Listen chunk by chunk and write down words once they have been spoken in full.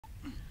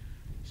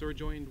So we're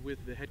joined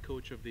with the head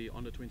coach of the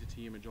under-20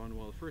 team, John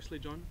Wall. Firstly,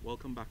 John,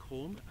 welcome back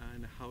home.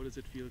 And how does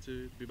it feel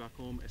to be back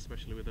home,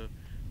 especially with a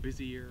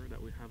busy year that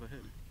we have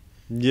ahead?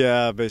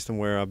 Yeah, based on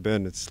where I've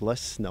been, it's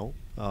less snow.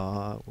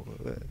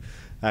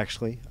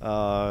 Actually,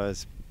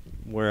 it's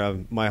where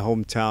my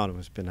hometown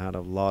has been had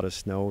a lot of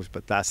snows,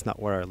 but that's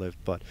not where I live.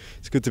 But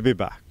it's good to be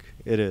back.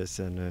 It is,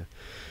 and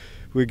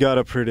we got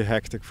a pretty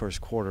hectic first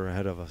quarter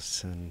ahead of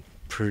us, and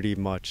pretty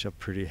much a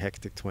pretty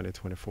hectic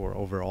 2024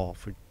 overall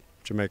for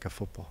Jamaica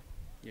football.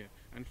 Yeah,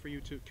 and for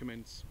you to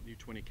commence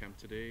U20 camp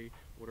today,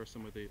 what are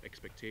some of the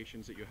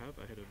expectations that you have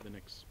ahead of the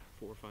next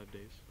 4 or 5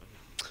 days?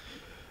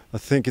 I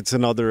think it's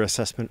another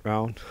assessment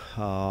round.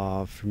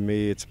 For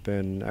me, it's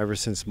been ever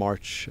since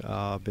March.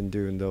 I've been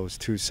doing those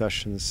 2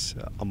 sessions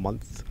a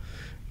month,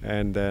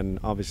 and then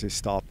obviously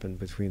stopping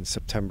between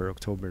September,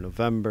 October,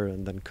 November,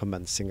 and then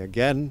commencing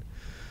again.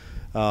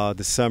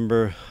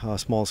 December,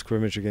 small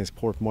scrimmage against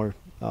Portmore.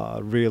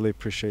 Really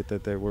appreciate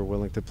that they were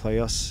willing to play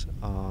us.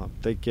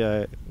 They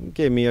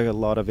gave me a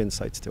lot of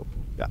insights too.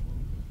 Yeah.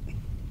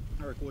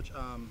 All right, Coach.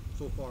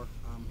 So far,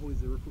 how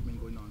is the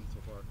recruitment going on so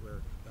far?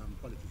 Where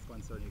quality is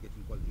concerned, you're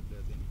getting quality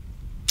players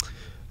in?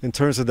 In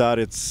terms of that,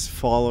 it's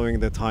following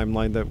the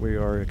timeline that we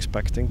are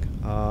expecting.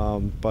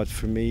 But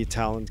for me,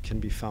 talent can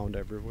be found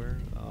everywhere,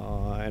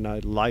 and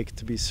I'd like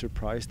to be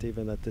surprised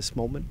even at this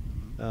moment.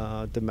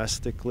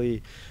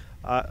 Domestically,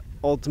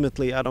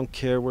 ultimately, I don't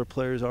care where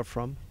players are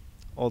from.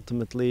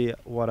 Ultimately,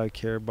 what I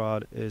care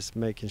about is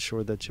making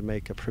sure that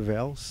Jamaica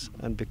prevails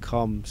and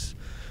becomes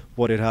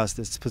what it has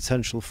its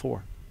potential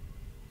for.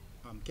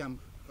 Camp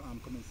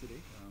commence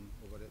today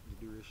over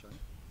the duration.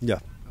 Yeah.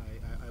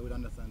 I would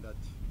understand that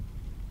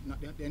not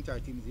the entire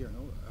team is here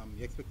now.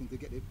 You're expecting to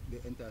get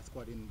the entire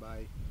squad in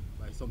by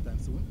sometime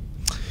soon?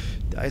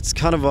 It's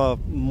kind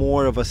of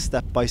more of a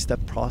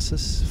step-by-step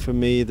process. For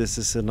me, this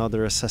is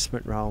another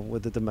assessment round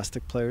with the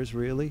domestic players,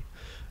 really.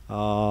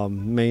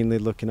 Mainly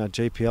looking at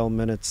JPL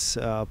minutes,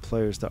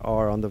 players that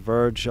are on the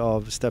verge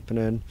of stepping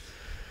in.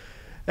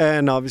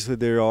 And obviously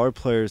there are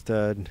players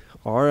that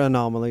are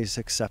anomalies,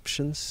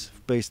 exceptions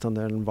based on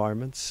their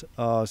environments.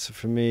 So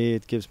for me,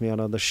 it gives me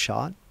another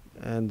shot.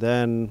 And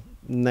then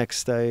next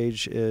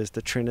stage is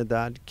the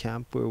Trinidad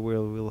camp, where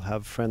we'll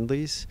have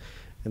friendlies.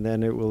 And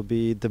then it will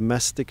be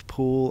domestic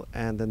pool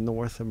and the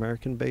North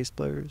American based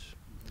players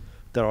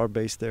that are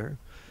based there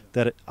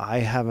that I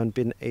haven't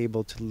been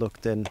able to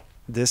look in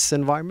this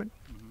environment.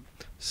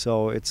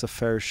 So it's a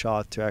fair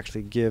shot to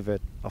actually give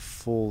it a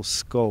full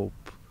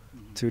scope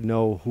to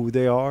know who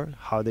they are,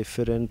 how they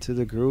fit into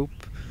the group,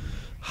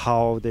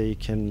 how they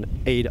can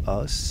aid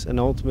us, and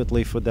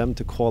ultimately for them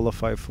to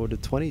qualify for the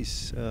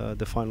 20s,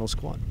 the final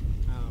squad.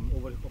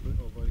 Over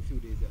a few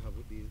days, they have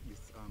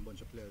this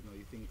bunch of players now.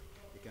 You think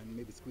they can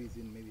maybe squeeze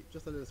in maybe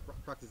just a little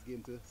practice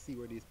game to see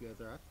where these players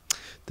are at?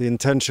 The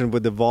intention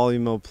with the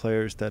volume of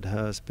players that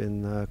has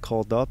been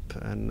called up,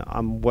 and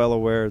I'm well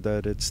aware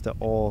that it's the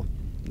all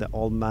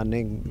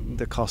manning,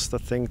 the Costa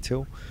thing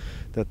too,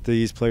 that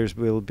these players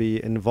will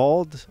be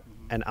involved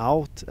and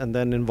out and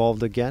then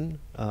involved again.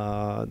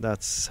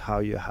 That's how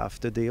you have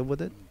to deal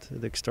with it,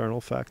 the external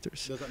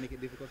factors. Does that make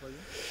it difficult for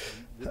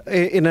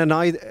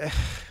you?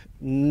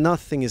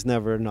 Nothing is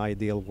never an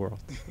ideal world.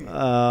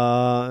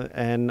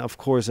 And of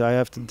course I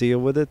have to deal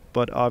with it,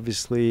 but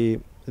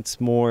obviously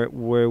it's more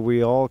where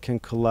we all can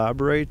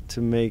collaborate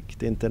to make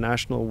the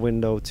international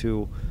window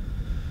to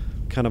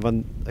kind of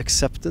an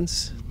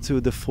acceptance to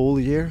the full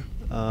year.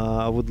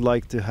 I would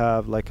like to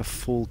have like a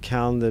full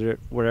calendar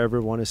where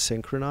everyone is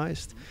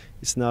synchronized.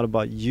 It's not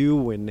about you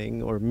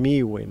winning or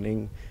me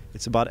winning,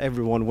 it's about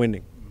everyone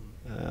winning.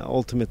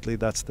 Ultimately,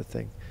 that's the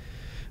thing.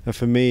 And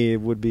for me,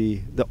 it would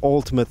be the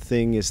ultimate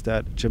thing is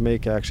that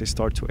Jamaica actually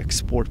start to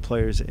export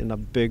players in a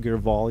bigger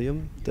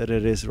volume than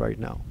it is right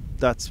now.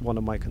 That's one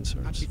of my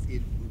concerns. At this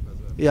age group as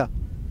well? Yeah,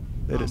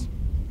 it is.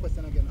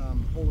 Question again,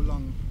 how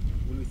long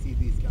will we see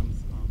these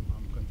camps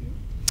continue?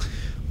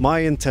 My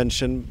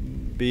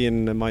intention,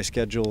 being my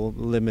schedule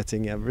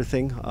limiting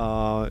everything,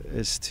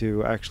 is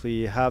to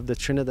actually have the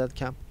Trinidad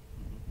camp.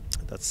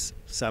 That's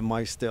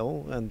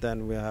semi-still, and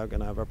then we are going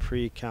to have a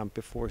pre-camp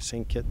before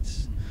St.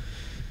 Kitts.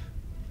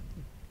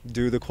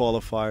 Do the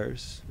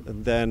qualifiers,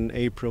 and then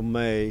April,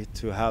 May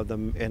to have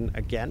them in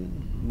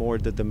again, more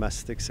the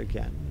domestics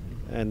again.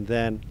 And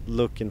then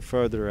looking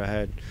further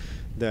ahead,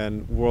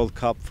 then World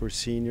Cup for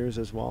seniors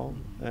as well.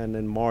 And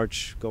in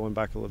March, going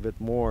back a little bit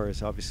more,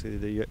 is obviously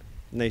the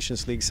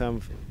Nations League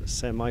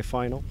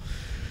semi-final,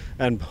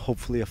 and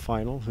hopefully a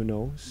final, who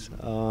knows.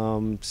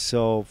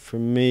 So for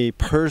me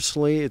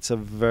personally, it's a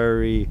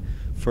very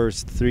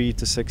first 3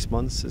 to 6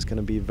 months is going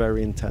to be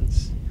very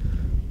intense.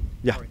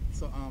 Yeah. All right.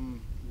 So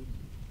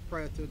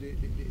prior to the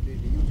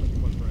U20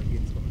 qualifier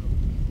games coming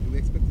up, do we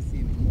expect to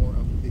see more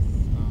of this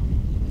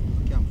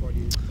camp for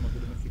some of the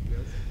domestic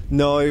players?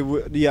 No,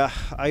 yeah,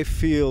 I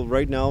feel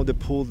right now the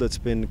pool that's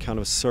been kind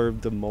of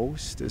served the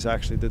most is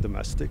actually the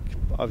domestic.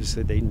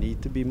 Obviously, they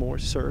need to be more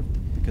served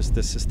because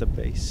this is the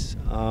base.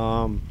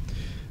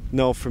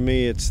 No, for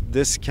me, it's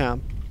this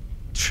camp,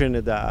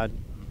 Trinidad,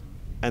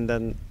 and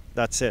then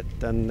that's it.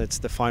 Then it's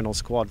the final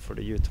squad for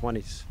the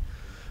U20s.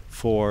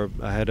 for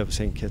ahead of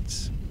St.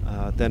 Kitts.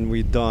 Then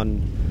we've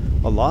done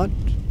a lot,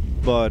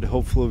 but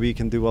hopefully we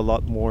can do a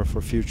lot more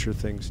for future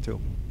things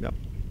too. Yeah.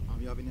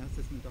 You have any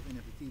assessment of any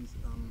of the teams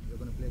you're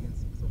going to play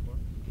against so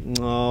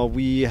far?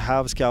 We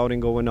have scouting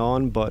going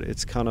on, but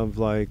it's kind of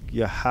like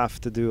you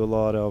have to do a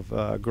lot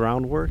of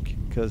groundwork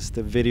because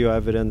the video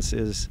evidence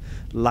is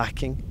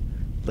lacking.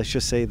 Let's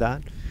just say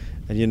that.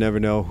 And you never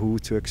know who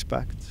to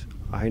expect.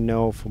 I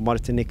know for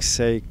Martinique's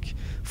sake,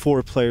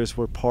 4 players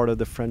were part of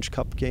the French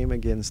Cup game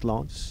against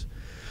Lens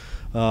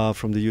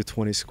from the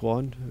U20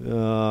 squad.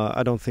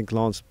 I don't think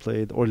Lens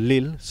played, or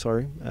Lille,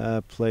 sorry,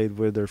 played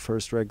with their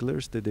first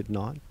regulars. They did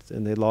not,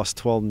 and they lost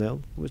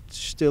 12-0, which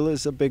still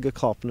is a big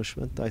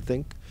accomplishment, I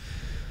think.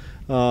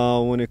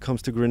 When it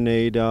comes to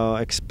Grenada,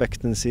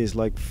 expectancy is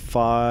like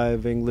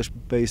 5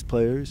 English-based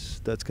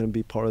players that's going to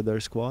be part of their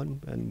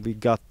squad, and we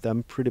got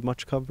them pretty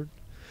much covered.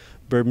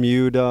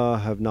 Bermuda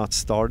have not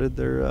started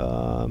their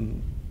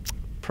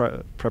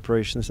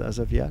preparations as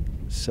of yet,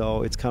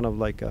 so it's kind of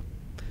like a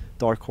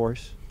dark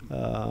horse.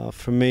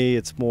 For me,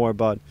 it's more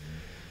about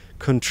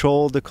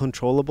control the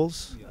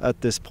controllables at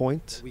this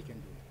point,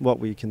 what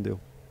we can do.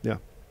 Yeah.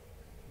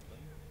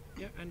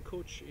 Yeah, and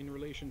coach, in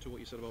relation to what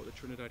you said about the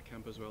Trinidad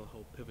camp as well, how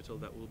pivotal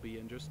that will be,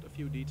 and just a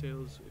few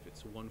details, if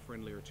it's 1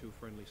 friendly or 2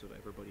 friendly, so that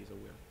everybody's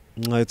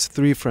aware. It's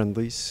 3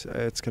 friendlies.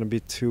 It's going to be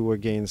 2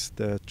 against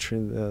the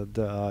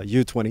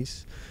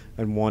U20s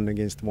and 1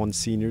 against 1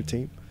 senior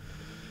team.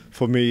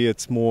 For me,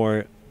 it's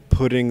more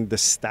putting the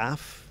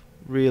staff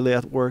really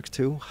at work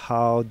too.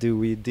 How do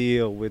we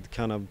deal with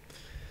kind of,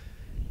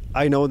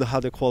 I know how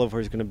the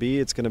qualifier is going to be.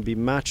 It's going to be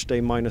match day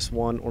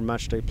 -1 or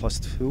match day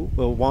 +2.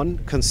 Well, 1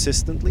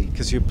 consistently,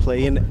 because you're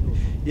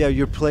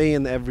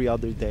playing every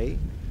other day.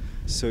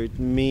 So it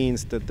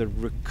means that the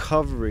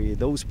recovery,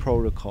 those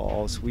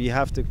protocols, we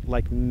have to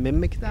like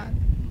mimic that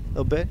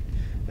a bit,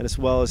 and as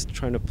well as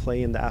trying to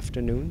play in the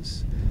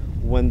afternoons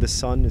when the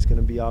sun is going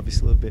to be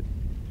obviously a bit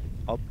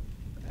up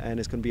and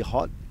it's going to be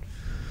hot.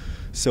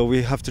 So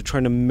we have to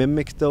try to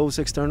mimic those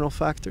external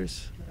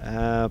factors,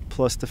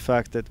 plus the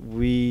fact that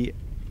we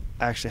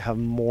actually have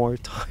more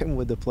time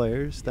with the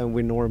players than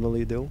we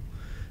normally do,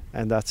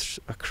 and that's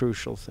a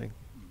crucial thing.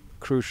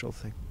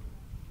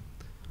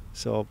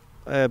 So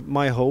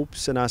my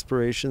hopes and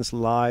aspirations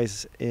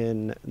lies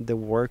in the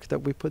work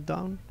that we put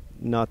down,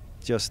 not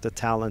just the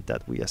talent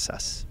that we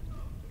assess.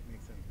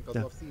 Makes sense,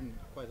 because I've seen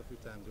quite a few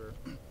times where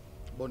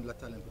bundle of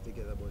talent put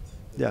together, but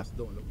they just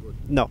don't look good.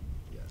 No.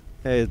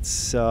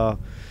 It's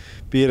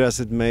be it as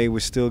it may, we're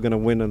still going to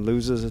win and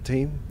lose as a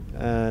team,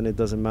 and it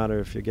doesn't matter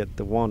if you get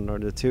the 1 or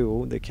the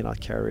 2, they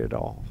cannot carry it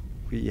all.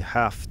 We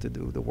have to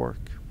do the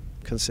work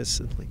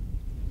consistently.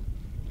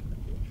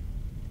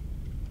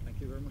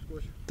 Thank you very much,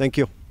 Coach. Thank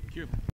you. Thank you.